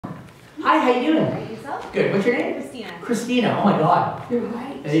Hi, how you doing? Right, yourself? Good. What's your name? Christina. Christina. Oh my God. You're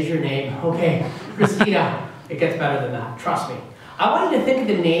right. That is your name. Okay. Christina. It gets better than that. Trust me. I want you to think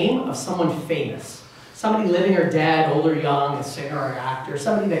of the name of someone famous. Somebody living or dead, old or young, a singer or an actor,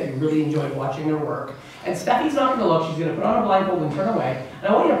 somebody that you really enjoyed watching their work. And Steffi's not going to look. She's going to put on a blindfold and turn away. And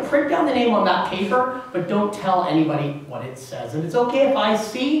I want you to print down the name on that paper, but don't tell anybody what it says. And it's okay if I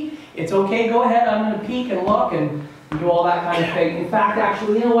see. It's okay. Go ahead. I'm going to peek and look and do all that kind of thing. In fact,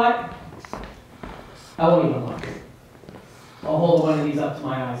 actually, you know what? I won't even look. I'll hold one of these up to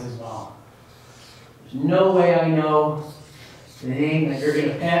my eyes as well. There's no way I know the name that you're going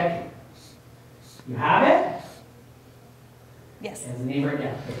to pick. You have it? Yes. And the name right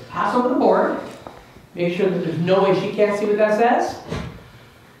there. Pass over the board. Make sure that there's no way she can't see what that says.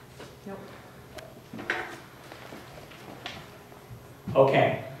 Nope.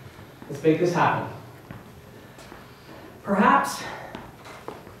 Okay. Let's make this happen. Perhaps,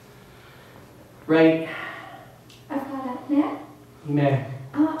 right? I've got it. May I? You may.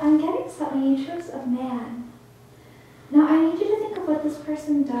 I'm getting something. You chose a man. Now, I need you to think of what this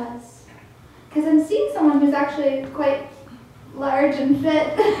person does. Because I'm seeing someone who's actually quite large and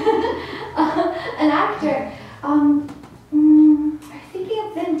fit. An actor. I'm thinking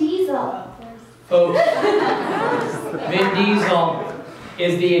of Vin Diesel. Folks, Vin Diesel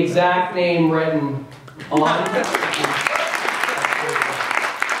is the exact name written on